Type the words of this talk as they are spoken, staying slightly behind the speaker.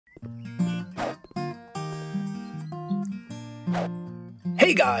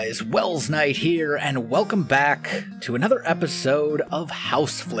Hey guys, Welsknight here, and welcome back to another episode of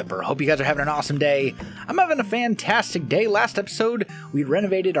House Flipper. Hope you guys are having an awesome day. I'm having a fantastic day. Last episode, we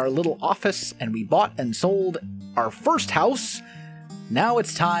renovated our little office, and we bought and sold our first house. Now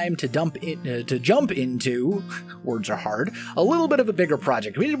it's time to jump into, words are hard, a little bit of a bigger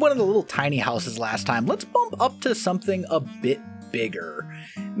project. We did one of the little tiny houses last time. Let's bump up to something a bit bigger.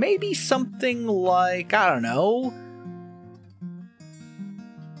 Maybe something like, I don't know,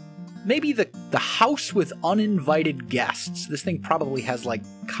 maybe the house with uninvited guests. This thing probably has, like,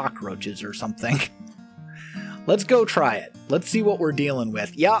 cockroaches or something. Let's go try it. Let's see what we're dealing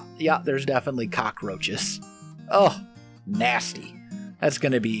with. Yeah, there's definitely cockroaches. Oh, nasty. That's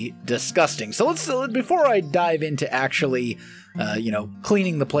going to be disgusting. So before I dive into actually,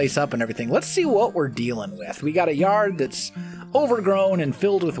 cleaning the place up and everything, let's see what we're dealing with. We got a yard that's overgrown and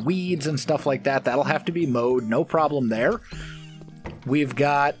filled with weeds and stuff like that. That'll have to be mowed. No problem there. We've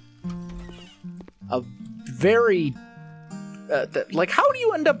got a very, how do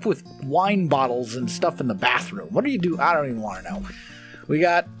you end up with wine bottles and stuff in the bathroom? What do you do? I don't even want to know. We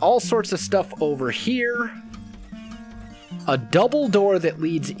got all sorts of stuff over here. A double door that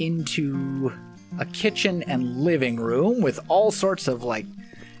leads into a kitchen and living room with all sorts of, like,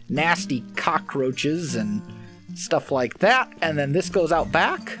 nasty cockroaches and stuff like that. And then this goes out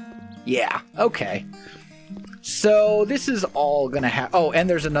back? Yeah, okay. So this is all going to have... Oh, and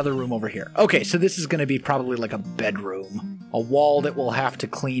there's another room over here. Okay, so this is going to be probably like a bedroom. A wall that we'll have to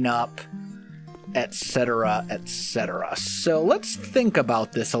clean up, etc., etc. So let's think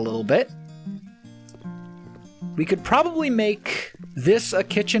about this a little bit. We could probably make this a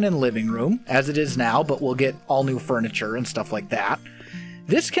kitchen and living room, as it is now, but we'll get all new furniture and stuff like that.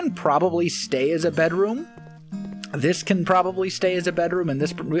 This can probably stay as a bedroom. This can probably stay as a bedroom, and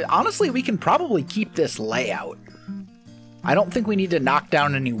this... Honestly, we can probably keep this layout. I don't think we need to knock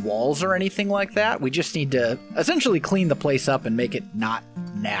down any walls or anything like that. We just need to essentially clean the place up and make it not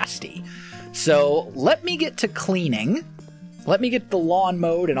nasty. So let me get to cleaning. Let me get the lawn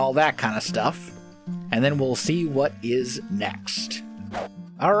mowed and all that kind of stuff. And then we'll see what is next.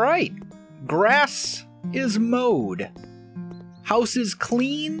 All right. Grass is mowed. House is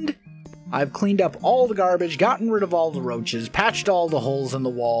cleaned. I've cleaned up all the garbage, gotten rid of all the roaches, patched all the holes in the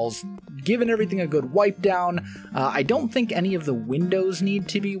walls, given everything a good wipe down. I don't think any of the windows need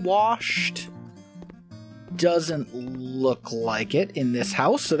to be washed. Doesn't look like it in this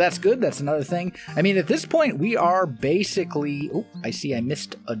house, so that's good. That's another thing. I mean, at this point, we are basically... Oh, I see I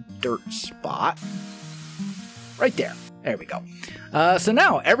missed a dirt spot. Right there. There we go. So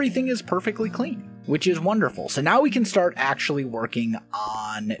now everything is perfectly clean, which is wonderful. So now we can start actually working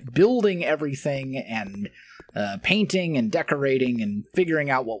on building everything and painting and decorating and figuring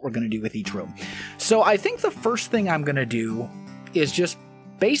out what we're going to do with each room. So I think the first thing I'm going to do is just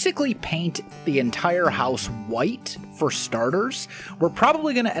basically paint the entire house white for starters. We're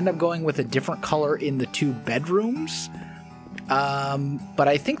probably going to end up going with a different color in the two bedrooms. But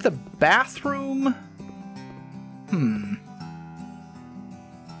I think the bathroom...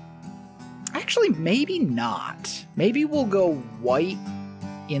 Actually, maybe not. Maybe we'll go white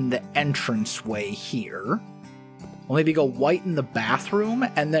in the entranceway here. We'll maybe go white in the bathroom,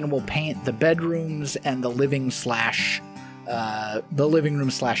 and then we'll paint the bedrooms and the living room slash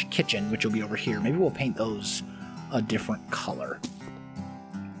kitchen, which will be over here. Maybe we'll paint those a different color.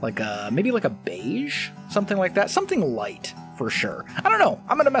 Maybe like a beige? Something like that. Something light, for sure. I don't know.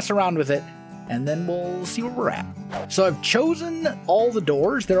 I'm going to mess around with it, and then we'll see where we're at. So I've chosen all the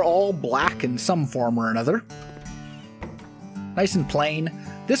doors. They're all black in some form or another. Nice and plain.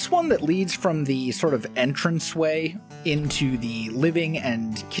 This one that leads from the sort of entranceway into the living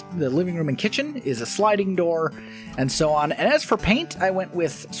room and kitchen is a sliding door, and so on. And as for paint, I went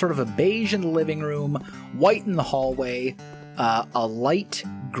with sort of a beige in the living room, white in the hallway, a light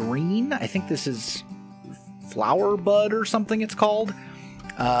green. I think this is flower bud or something it's called.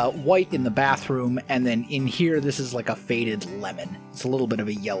 White in the bathroom, and then in here this is like a faded lemon. It's a little bit of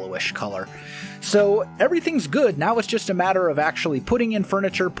a yellowish color. So everything's good. Now it's just a matter of actually putting in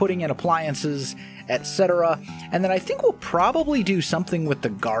furniture, putting in appliances, etc. And then I think we'll probably do something with the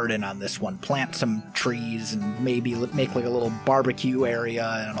garden on this one. Plant some trees and maybe make like a little barbecue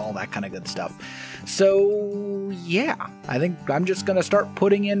area and all that kind of good stuff. So yeah, I think I'm just going to start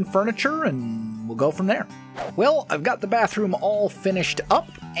putting in furniture and we'll go from there. Well, I've got the bathroom all finished up,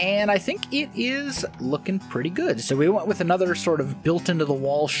 and I think it is looking pretty good. So we went with another sort of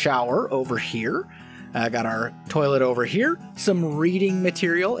built-into-the-wall shower over here. Got our toilet over here. Some reading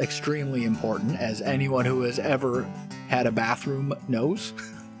material, extremely important, as anyone who has ever had a bathroom knows.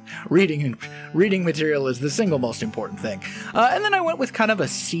 reading material is the single most important thing. And then I went with kind of a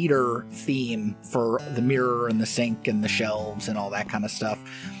cedar theme for the mirror and the sink and the shelves and all that kind of stuff.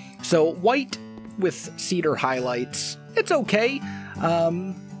 So white with cedar highlights, it's okay.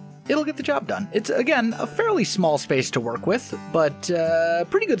 It'll get the job done. It's, again, a fairly small space to work with, but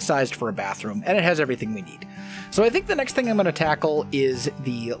pretty good sized for a bathroom, and it has everything we need. So I think the next thing I'm going to tackle is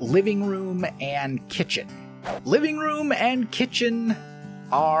the living room and kitchen. Living room and kitchen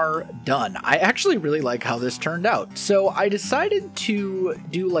are done. I actually really like how this turned out. So I decided to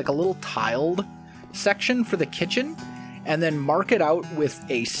do like a little tiled section for the kitchen and then mark it out with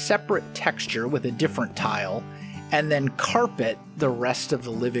a separate texture with a different tile, and then carpet the rest of the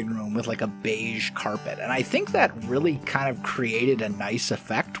living room with like a beige carpet. And I think that really kind of created a nice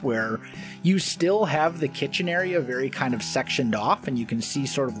effect where you still have the kitchen area very kind of sectioned off and you can see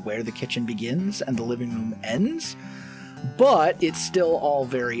sort of where the kitchen begins and the living room ends, but it's still all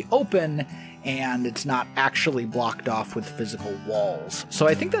very open and it's not actually blocked off with physical walls. So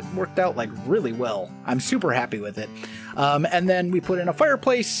I think that worked out like really well. I'm super happy with it. And then we put in a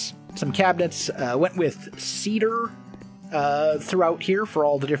fireplace, some cabinets, went with cedar throughout here for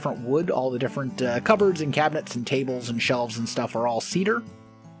all the different wood, all the different cupboards and cabinets and tables and shelves and stuff are all cedar.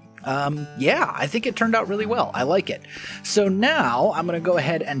 Yeah, I think it turned out really well. I like it. So now I'm going to go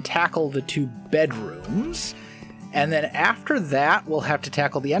ahead and tackle the 2 bedrooms. And then after that, we'll have to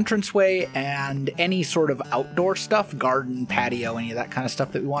tackle the entranceway and any sort of outdoor stuff, garden, patio, any of that kind of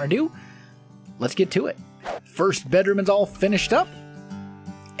stuff that we want to do. Let's get to it. First bedroom is all finished up,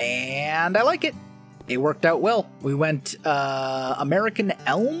 and I like it. It worked out well. We went American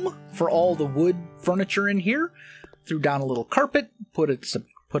elm for all the wood furniture in here. Threw down a little carpet, put up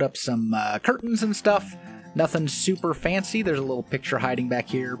some curtains and stuff. Nothing super fancy. There's a little picture hiding back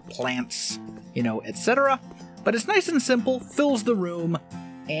here, plants, you know, etc. But it's nice and simple, fills the room,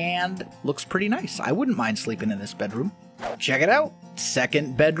 and looks pretty nice. I wouldn't mind sleeping in this bedroom. Check it out.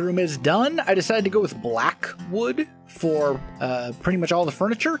 Second bedroom is done. I decided to go with black wood for pretty much all the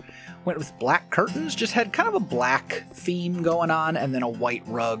furniture. Went with black curtains, just had kind of a black theme going on, and then a white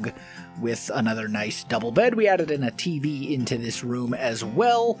rug with another nice double bed. We added in a TV into this room as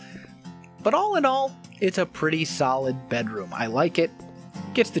well. But all in all, it's a pretty solid bedroom. I like it.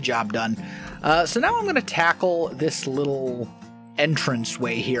 Gets the job done. So now I'm going to tackle this little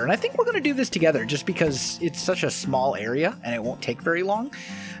entranceway here, and I think we're going to do this together just because it's such a small area and it won't take very long.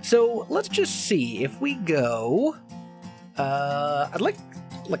 So let's just see if we go. I'd like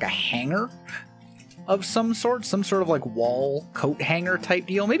a hanger of some sort of like wall coat hanger type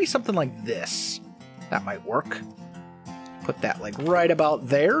deal. Maybe something like this. That might work. Put that like right about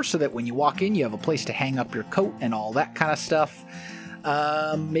there so that when you walk in, you have a place to hang up your coat and all that kind of stuff.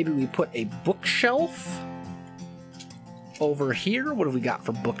 Maybe we put a bookshelf over here. What have we got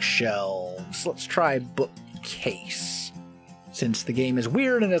for bookshelves? Let's try bookcase. Since the game is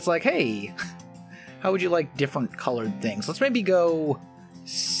weird and it's like, hey, how would you like different colored things? Let's maybe go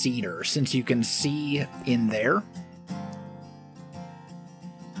cedar, since you can see in there.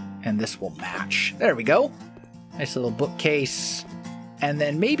 And this will match. There we go. Nice little bookcase. And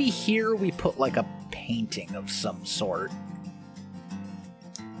then maybe here we put like a painting of some sort.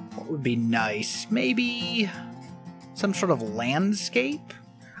 What would be nice? Maybe some sort of landscape?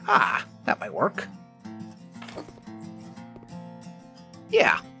 Ah, that might work.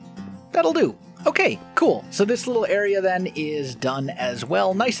 Yeah, that'll do. Okay, cool. So this little area then is done as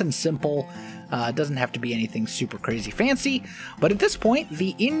well. Nice and simple. Doesn't have to be anything super crazy fancy. But at this point,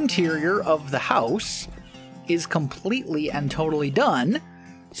 the interior of the house is completely and totally done.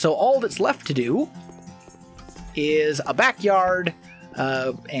 So all that's left to do is a backyard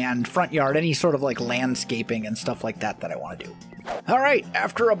and front yard, any sort of like landscaping and stuff like that I want to do. All right,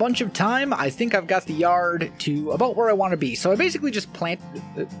 after a bunch of time, I think I've got the yard to about where I want to be. So I basically just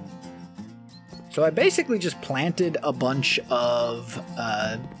planted a bunch of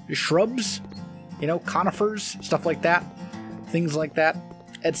shrubs, you know, conifers, stuff like that, things like that,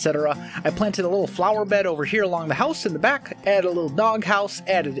 etc. I planted a little flower bed over here along the house in the back, added a little dog house,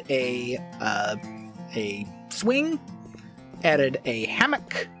 added a swing, added a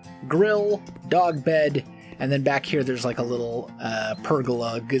hammock, grill, dog bed, and then back here there's like a little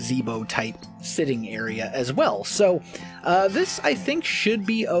pergola gazebo type sitting area as well. So this I think should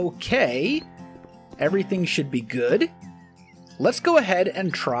be okay. Everything should be good. Let's go ahead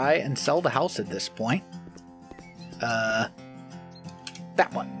and try and sell the house at this point. That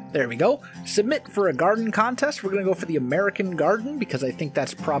one. There we go. Submit for a garden contest. We're going to go for the American garden because I think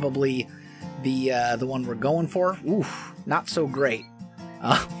that's probably the one we're going for. Oof, not so great.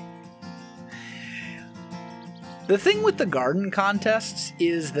 The thing with the garden contests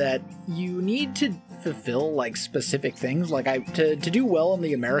is that you need to fulfill like specific things. Like to do well in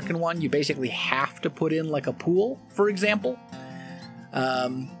the American one, you basically have to put in like a pool, for example.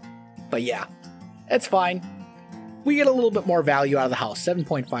 But yeah, it's fine. We get a little bit more value out of the house,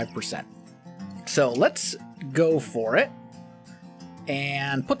 7.5%. So let's go for it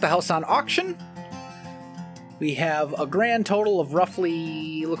and put the house on auction. We have a grand total of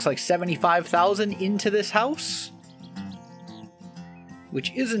roughly, looks like 75,000 into this house,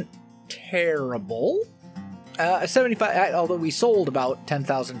 which isn't terrible. 75, although we sold about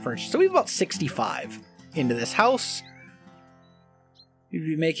 10,000 furniture. So we have about 65 into this house. We'd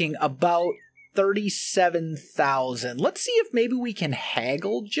be making about 37,000. Let's see if maybe we can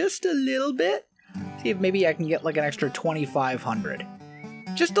haggle just a little bit. See if maybe I can get like an extra 2,500.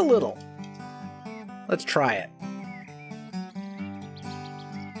 Just a little. Let's try it.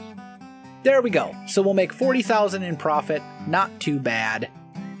 There we go. So we'll make 40,000 in profit. Not too bad.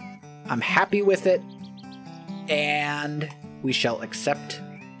 I'm happy with it. And we shall accept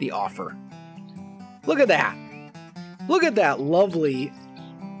the offer. Look at that. Look at that lovely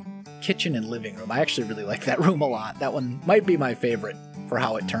kitchen and living room. I actually really like that room a lot. That one might be my favorite for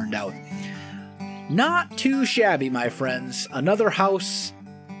how it turned out. Not too shabby, my friends. Another house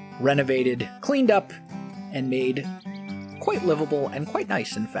renovated, cleaned up, and made quite livable and quite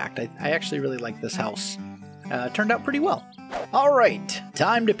nice, in fact. I actually really like this house. Turned out pretty well. All right,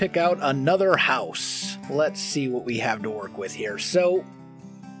 time to pick out another house. Let's see what we have to work with here. So,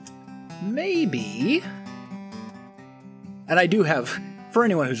 maybe... And I do have, for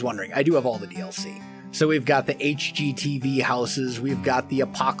anyone who's wondering, I do have all the DLC. So we've got the HGTV houses, we've got the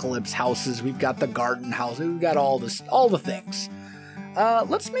apocalypse houses, we've got the garden house, we've got all the things.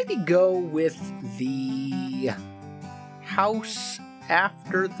 Let's maybe go with the house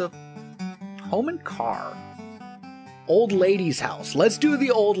after the home and car. Old lady's house. Let's do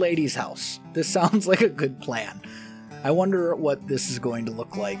the old lady's house. This sounds like a good plan. I wonder what this is going to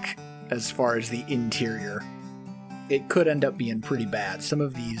look like as far as the interior. It could end up being pretty bad. Some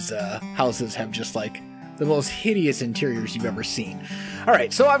of these houses have just like the most hideous interiors you've ever seen. All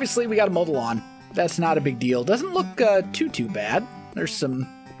right, so obviously we got to mow the lawn. That's not a big deal. Doesn't look too bad. There's some...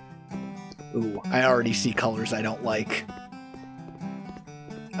 Ooh, I already see colors I don't like.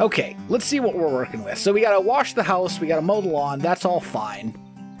 Okay, let's see what we're working with. So we gotta wash the house, we gotta mow the lawn, that's all fine.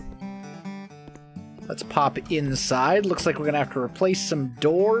 Let's pop inside. Looks like we're gonna have to replace some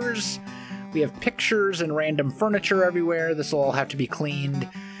doors. We have pictures and random furniture everywhere. This will all have to be cleaned.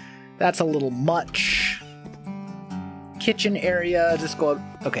 That's a little much. Kitchen area, just go...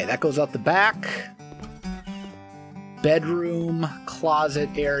 Okay, that goes out the back. Bedroom, closet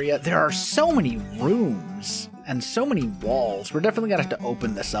area. There are so many rooms and so many walls. We're definitely gonna have to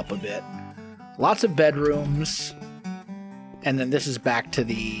open this up a bit. Lots of bedrooms. And then this is back to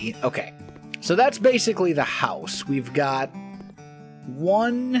the... Okay. So that's basically the house. We've got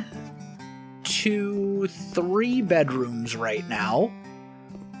 1, 2, 3 bedrooms right now.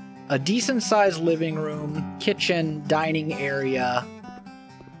 A decent-sized living room, kitchen, dining area,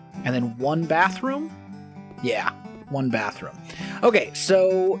 and then 1 bathroom? Yeah. 1 bathroom. Okay,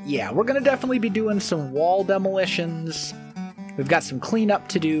 so yeah, we're gonna definitely be doing some wall demolitions. We've got some cleanup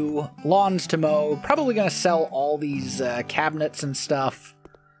to do, lawns to mow, probably gonna sell all these cabinets and stuff.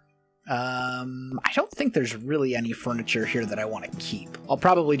 I don't think there's really any furniture here that I want to keep. I'll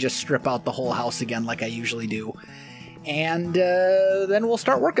probably just strip out the whole house again like I usually do. And then we'll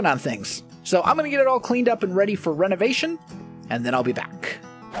start working on things. So I'm gonna get it all cleaned up and ready for renovation, and then I'll be back.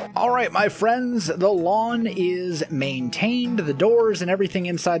 Alright, my friends, the lawn is maintained, the doors and everything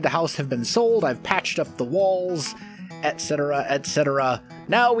inside the house have been sold, I've patched up the walls, etc., etc.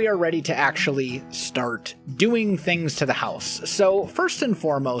 Now we are ready to actually start doing things to the house. So, first and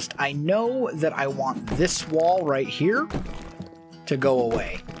foremost, I know that I want this wall right here to go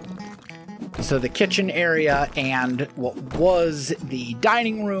away. So the kitchen area and what was the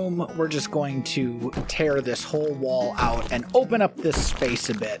dining room, we're just going to tear this whole wall out and open up this space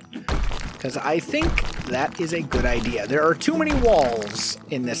a bit. Because I think that is a good idea. There are too many walls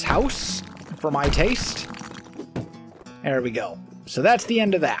in this house for my taste. There we go. So that's the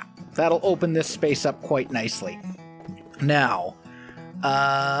end of that. That'll open this space up quite nicely. Now,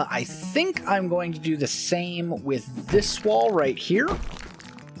 I think I'm going to do the same with this wall right here.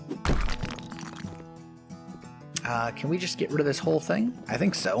 Can we just get rid of this whole thing? I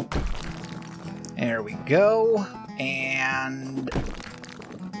think so. There we go. And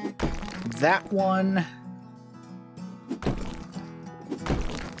that one.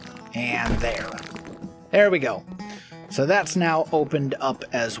 And there. There we go. So that's now opened up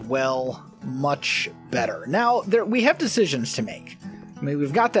as well. much better. Now, we have decisions to make. I mean,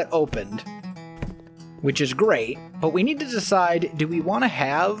 we've got that opened, which is great, but we need to decide, do we want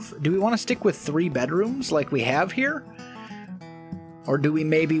to stick with 3 bedrooms like we have here? Or do we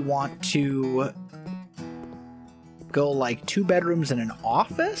maybe want to go like 2 bedrooms and an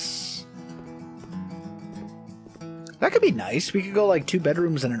office? That could be nice. We could go like 2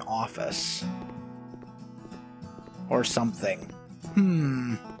 bedrooms and an office. Or something.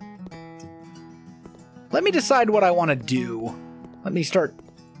 Let me decide what I want to do. Let me start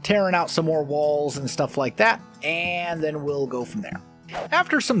tearing out some more walls and stuff like that, and then we'll go from there.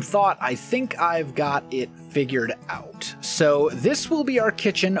 After some thought, I think I've got it figured out. So this will be our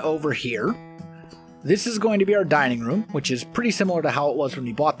kitchen over here. This is going to be our dining room, which is pretty similar to how it was when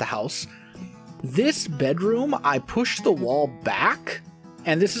we bought the house. This bedroom, I pushed the wall back,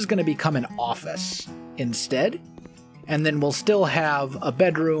 and this is going to become an office instead. And then we'll still have a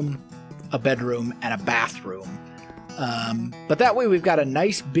bedroom, and a bathroom. But that way we've got a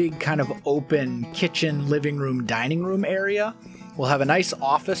nice big kind of open kitchen, living room, dining room area. We'll have a nice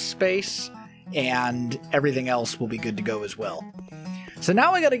office space, and everything else will be good to go as well. So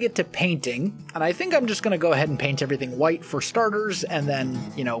now I got to get to painting, and I think I'm just going to go ahead and paint everything white for starters, and then,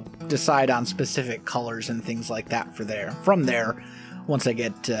 you know, decide on specific colors and things like that from there. Once I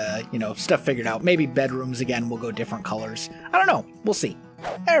get, you know, stuff figured out. Maybe bedrooms, again, will go different colors. I don't know. We'll see.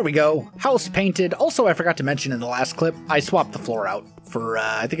 There we go. House painted. Also, I forgot to mention in the last clip, I swapped the floor out for,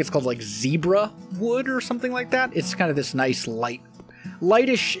 I think it's called like zebra wood or something like that. It's kind of this nice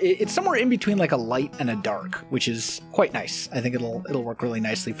lightish, it's somewhere in between like a light and a dark, which is quite nice. I think it'll work really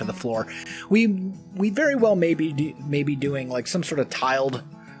nicely for the floor. We very well may be doing like some sort of tiled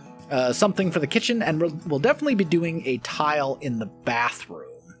something for the kitchen, and we'll definitely be doing a tile in the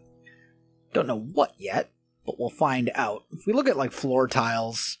bathroom. Don't know what yet, but we'll find out. If we look at like floor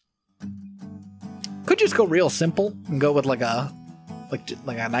tiles, could just go real simple and go with like a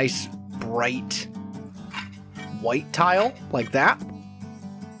nice bright white tile like that.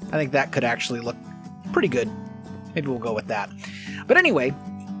 I think that could actually look pretty good. Maybe we'll go with that. But anyway,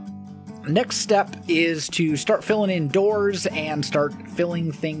 next step is to start filling in doors and start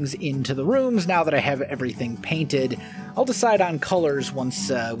filling things into the rooms. Now that I have everything painted, I'll decide on colors once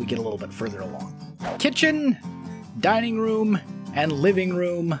we get a little bit further along. Kitchen, dining room, and living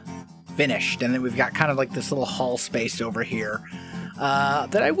room finished. And then we've got kind of like this little hall space over here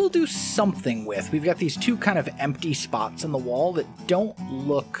that I will do something with. We've got these 2 kind of empty spots in the wall that don't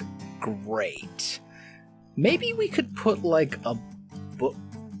look great. Maybe we could put like a book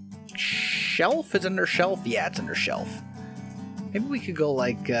shelf. Is it under shelf? Yeah, it's under shelf. Maybe we could go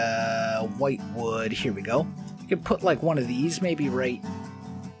like white wood. Here we go. We could put like one of these maybe right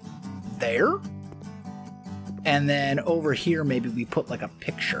there. And then over here maybe we put like a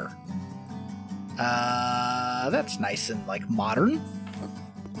picture. That's nice and like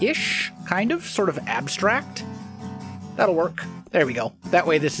modern-ish, kind of, sort of abstract. That'll work. There we go. That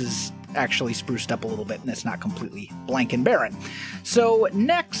way this is actually spruced up a little bit and it's not completely blank and barren. So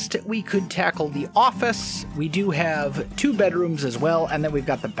next we could tackle the office. We do have 2 bedrooms as well, and then we've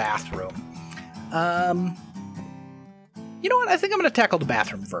got the bathroom. You know what? I think I'm going to tackle the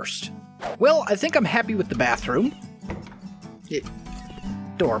bathroom first. Well, I think I'm happy with the bathroom.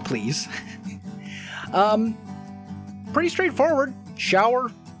 Door, please. Pretty straightforward.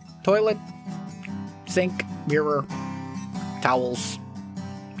 Shower, toilet, sink, mirror, towels.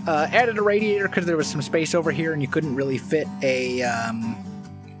 Added a radiator because there was some space over here and you couldn't really fit a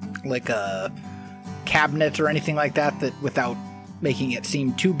like a cabinet or anything like that without making it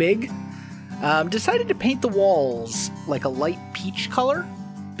seem too big. Decided to paint the walls like a light peach color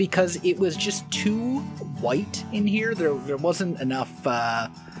because it was just too white in here. There wasn't enough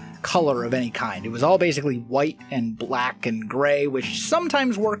color of any kind. It was all basically white and black and gray, which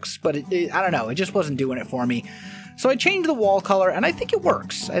sometimes works, but I don't know, it just wasn't doing it for me. So I changed the wall color, and I think it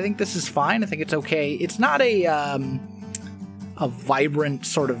works. I think this is fine. I think it's okay. It's not a vibrant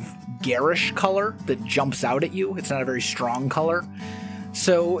sort of garish color that jumps out at you. It's not a very strong color.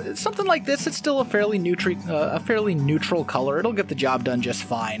 So something like this, it's still a fairly neutral color. It'll get the job done just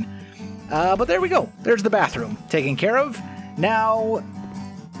fine. But there we go. There's the bathroom taken care of. Now,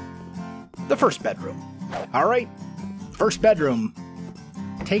 the first bedroom. All right, first bedroom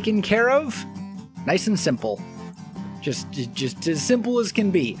taken care of. Nice and simple. Just as simple as can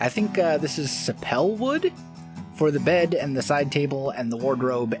be. I think this is sapel wood for the bed and the side table and the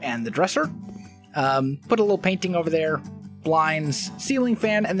wardrobe and the dresser. Put a little painting over there, blinds, ceiling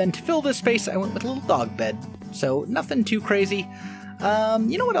fan, and then to fill this space, I went with a little dog bed. So nothing too crazy.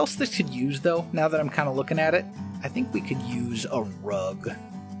 You know what else this could use, though, now that I'm kind of looking at it? I think we could use a rug.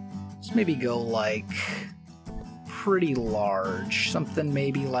 Let's maybe go like pretty large. Something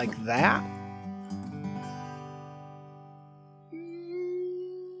maybe like that.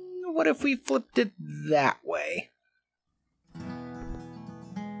 What if we flipped it that way?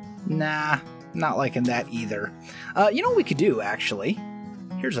 Nah, not liking that either. You know what we could do, actually?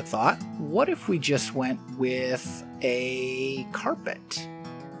 Here's a thought. What if we just went with a carpet?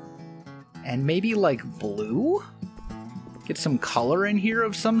 And maybe like blue? Get some color in here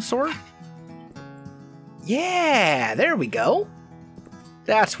of some sort? Yeah, there we go.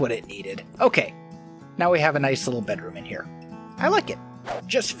 That's what it needed. Okay, now we have a nice little bedroom in here. I like it.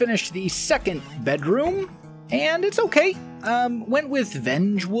 Just finished the second bedroom, and it's okay. Went with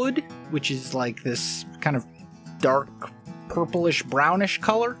Venge wood, which is like this kind of dark purplish brownish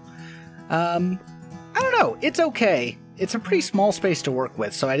color. I don't know, it's okay. It's a pretty small space to work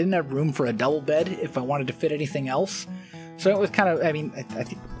with, so I didn't have room for a double bed if I wanted to fit anything else. So it was kind of, I mean, I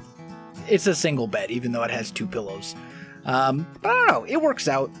think it's a single bed, even though it has 2 pillows. But I don't know, it works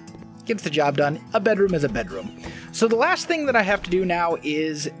out. Gets the job done. A bedroom is a bedroom. So the last thing that I have to do now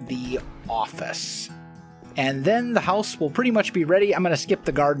is the office. And then the house will pretty much be ready. I'm going to skip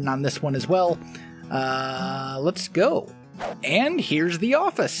the garden on this one as well. Let's go. And here's the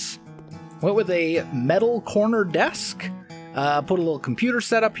office. Went with a metal corner desk. Put a little computer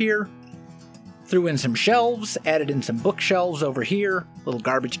setup here. Threw in some shelves. Added in some bookshelves over here. Little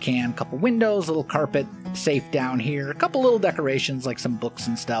garbage can. Couple windows. Little carpet. Safe down here. A couple little decorations like some books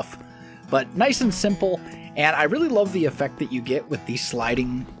and stuff. But nice and simple. And I really love the effect that you get with the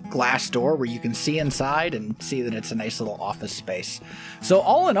sliding glass door where you can see inside and see that it's a nice little office space. So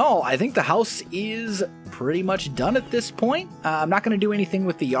all in all, I think the house is pretty much done at this point. I'm not going to do anything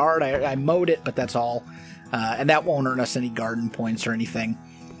with the yard. I mowed it, but that's all. And that won't earn us any garden points or anything.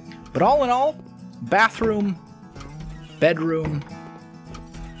 But all in all, bathroom, bedroom,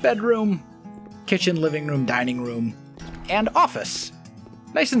 kitchen, living room, dining room, and office.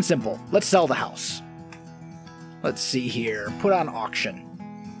 Nice and simple. Let's sell the house. Let's see here. Put on auction.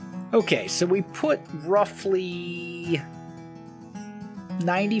 Okay, so we put roughly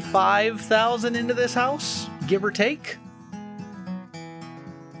 95,000 into this house, give or take.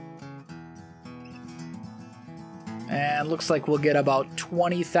 And looks like we'll get about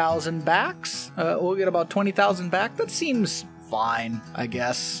 20,000 backs. We'll get about 20,000 back. That seems fine, I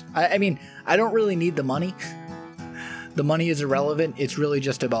guess. I mean, I don't really need the money. The money is irrelevant. It's really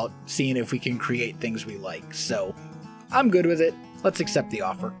just about seeing if we can create things we like. So I'm good with it. Let's accept the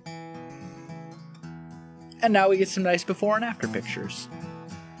offer. And now we get some nice before and after pictures.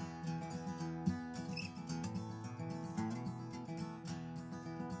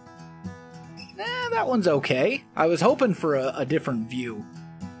 That one's okay. I was hoping for a different view,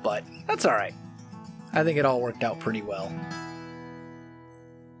 but that's all right. I think it all worked out pretty well.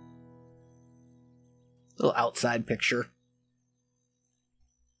 Little outside picture.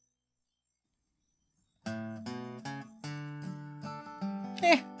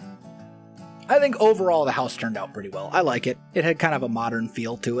 I think overall the house turned out pretty well. I like it. It had kind of a modern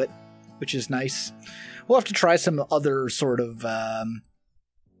feel to it, which is nice. We'll have to try some other sort of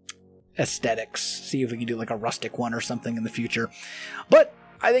aesthetics. See if we can do like a rustic one or something in the future. But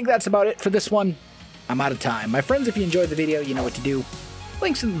I think that's about it for this one. I'm out of time. My friends, if you enjoyed the video, you know what to do.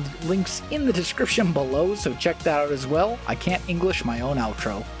 Links in the description below, so check that out as well. I can't English my own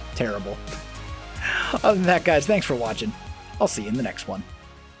outro. Terrible. Other than that, guys, thanks for watching. I'll see you in the next one.